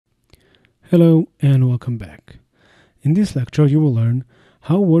Hello and welcome back. In this lecture you will learn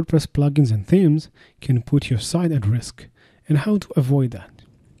how WordPress plugins and themes can put your site at risk and how to avoid that.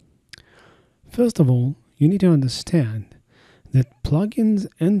 First of all, you need to understand that plugins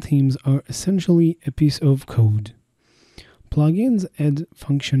and themes are essentially a piece of code. Plugins add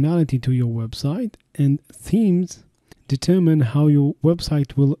functionality to your website and themes determine how your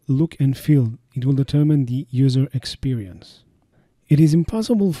website will look and feel. It will determine the user experience. It is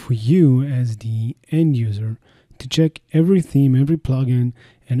impossible for you as the end user to check every theme, every plugin,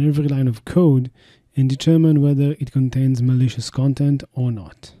 and every line of code and determine whether it contains malicious content or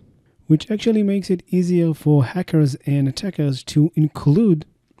not, which actually makes it easier for hackers and attackers to include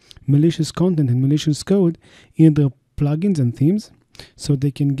malicious content and malicious code in their plugins and themes so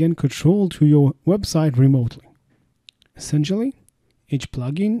they can gain control to your website remotely. Essentially, each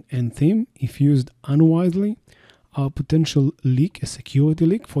plugin and theme, if used unwisely, are a potential leak, a security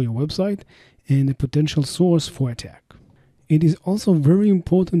leak for your website, and a potential source for attack. It is also very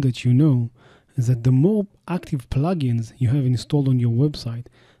important that you know that the more active plugins you have installed on your website,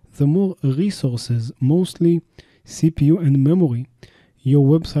 the more resources, mostly CPU and memory, your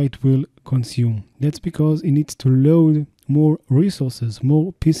website will consume. That's because it needs to load more resources,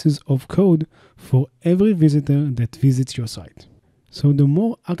 more pieces of code for every visitor that visits your site. So the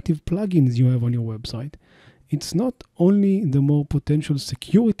more active plugins you have on your website, it's not only the more potential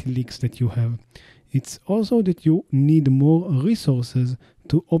security leaks that you have, it's also that you need more resources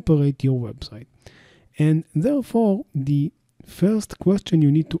to operate your website. And therefore, the first question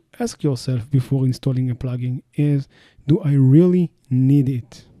you need to ask yourself before installing a plugin is, do I really need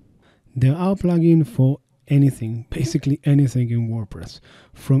it? There are plugins for anything, basically anything in WordPress,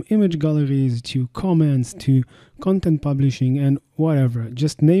 from image galleries to comments to content publishing and whatever.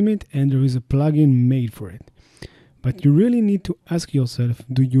 Just name it and there is a plugin made for it. But you really need to ask yourself,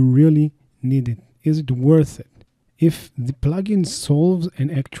 do you really need it? Is it worth it? If the plugin solves an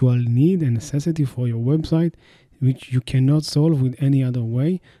actual need and necessity for your website, which you cannot solve with any other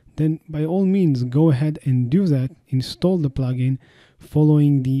way, then by all means go ahead and do that. Install the plugin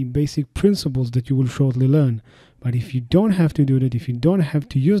following the basic principles that you will shortly learn. But if you don't have to do that, if you don't have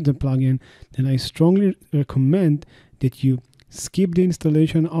to use the plugin, then I strongly recommend that you skip the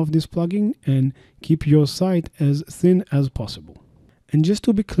installation of this plugin and keep your site as thin as possible. And just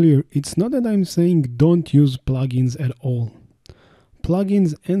to be clear, it's not that I'm saying don't use plugins at all.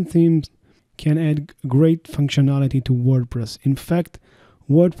 Plugins and themes can add great functionality to WordPress. In fact,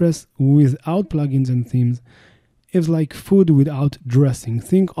 WordPress without plugins and themes is like food without dressing.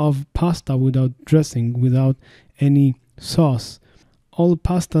 Think of pasta without dressing, without any sauce. All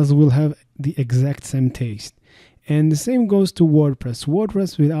pastas will have the exact same taste. And the same goes to WordPress.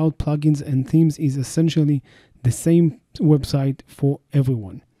 WordPress without plugins and themes is essentially the same website for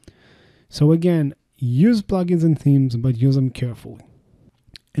everyone. So again, use plugins and themes, but use them carefully.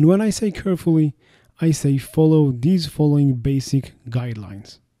 And when I say carefully, I say follow these following basic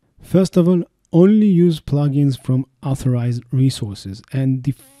guidelines. First of all, only use plugins from authorized resources. And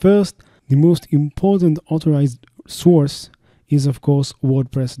the most important authorized source is, of course,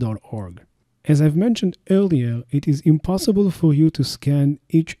 WordPress.org. As I've mentioned earlier, it is impossible for you to scan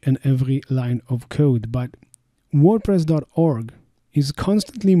each and every line of code, but WordPress.org is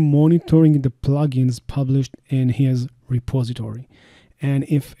constantly monitoring the plugins published in his repository. And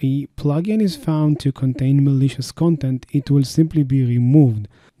if a plugin is found to contain malicious content, it will simply be removed.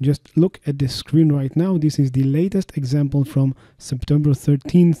 Just look at the screen right now. This is the latest example from September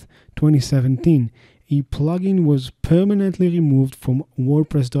 13th, 2017. A plugin was permanently removed from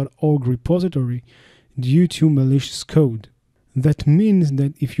WordPress.org repository due to malicious code. That means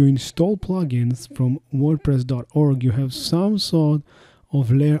that if you install plugins from WordPress.org, you have some sort of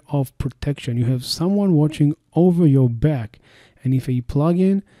layer of protection. You have someone watching over your back. And if a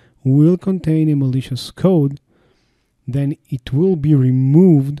plugin will contain a malicious code, then it will be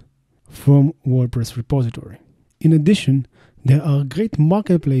removed from WordPress repository. In addition, there are great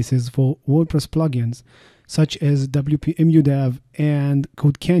marketplaces for WordPress plugins, such as WP-MUDAV and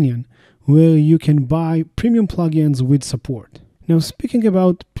CodeCanyon, where you can buy premium plugins with support. Now, speaking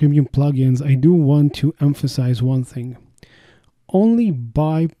about premium plugins, I do want to emphasize one thing. Only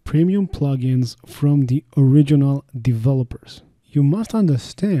buy premium plugins from the original developers. You must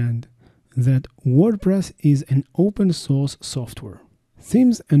understand that WordPress is an open source software.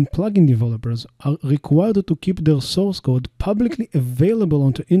 Themes and plugin developers are required to keep their source code publicly available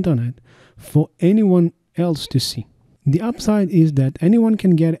on the internet for anyone else to see. The upside is that anyone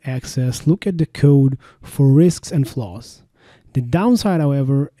can get access, look at the code for risks and flaws. The downside,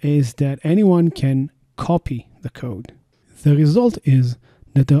 however, is that anyone can copy the code. The result is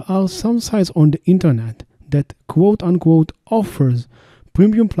that there are some sites on the internet that quote unquote offers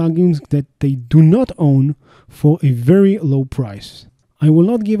premium plugins that they do not own for a very low price. I will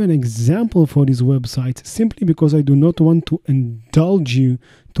not give an example for these websites simply because I do not want to indulge you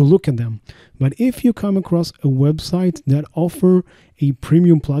to look at them. But if you come across a website that offer a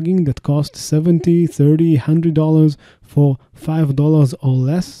premium plugin that costs $70, $30, $100 for $5 or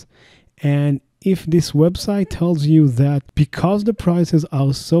less, and if this website tells you that because the prices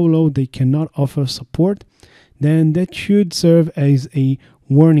are so low they cannot offer support, then that should serve as a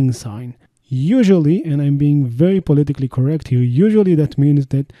warning sign. Usually, and I'm being very politically correct here, usually that means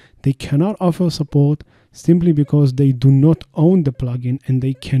that they cannot offer support simply because they do not own the plugin and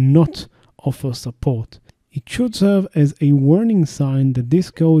they cannot offer support. It should serve as a warning sign that this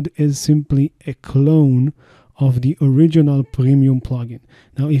code is simply a clone of the original premium plugin.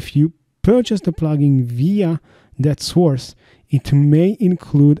 Now, if you purchase the plugin via that source, it may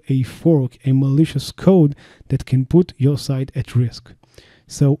include a fork, a malicious code that can put your site at risk.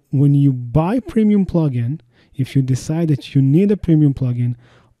 So when you buy premium plugin, if you decide that you need a premium plugin,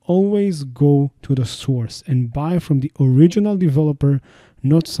 always go to the source and buy from the original developer,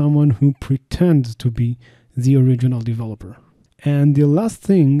 not someone who pretends to be the original developer. And the last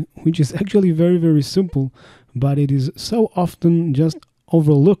thing, which is actually very, very simple, but it is so often just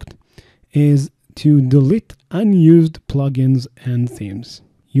overlooked, is to delete unused plugins and themes.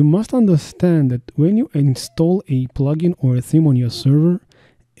 You must understand that when you install a plugin or a theme on your server,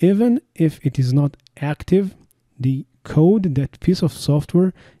 even if it is not active, the code, that piece of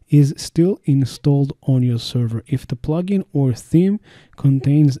software, is still installed on your server. If the plugin or theme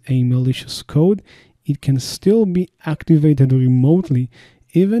contains a malicious code, it can still be activated remotely,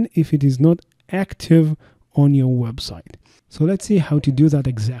 even if it is not active on your website. So let's see how to do that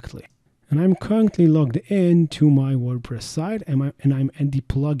exactly. And I'm currently logged in to my WordPress site, and I'm at the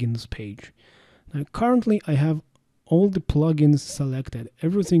plugins page. Now, currently I have all the plugins selected.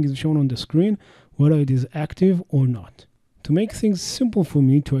 Everything is shown on the screen, whether it is active or not. To make things simple for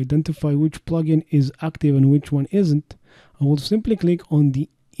me to identify which plugin is active and which one isn't, I will simply click on the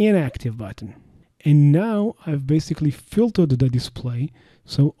inactive button. And now I've basically filtered the display,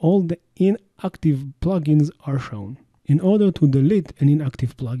 so all the inactive plugins are shown. In order to delete an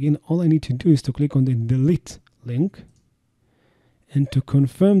inactive plugin, all I need to do is to click on the delete link and to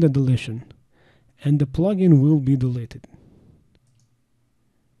confirm the deletion, and the plugin will be deleted.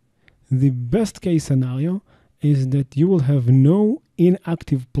 The best case scenario is that you will have no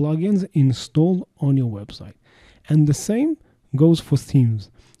inactive plugins installed on your website. And the same goes for themes.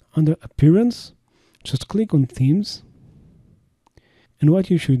 Under Appearance, just click on Themes. And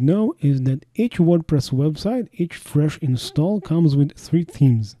what you should know is that each WordPress website, each fresh install, comes with 3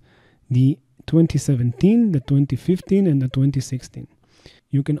 themes: the 2017, the 2015, and the 2016.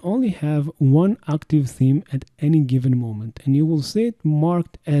 You can only have one active theme at any given moment, and you will see it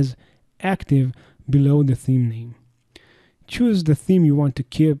marked as active below the theme name. Choose the theme you want to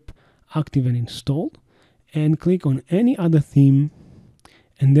keep active and installed, and click on any other theme,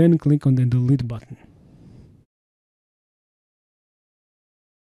 and then click on the delete button.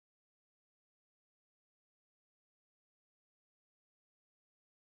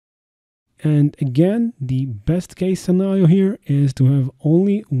 And again, the best case scenario here is to have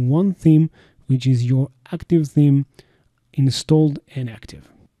only one theme, which is your active theme, installed and active.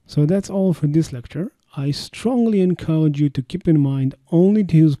 So that's all for this lecture. I strongly encourage you to keep in mind only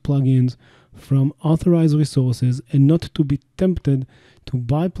to use plugins from authorized resources and not to be tempted to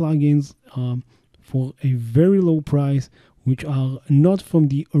buy plugins for a very low price, which are not from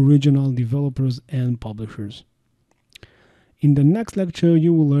the original developers and publishers. In the next lecture,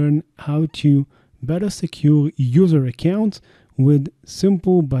 you will learn how to better secure user accounts with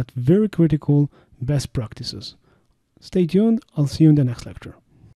simple but very critical best practices. Stay tuned. I'll see you in the next lecture.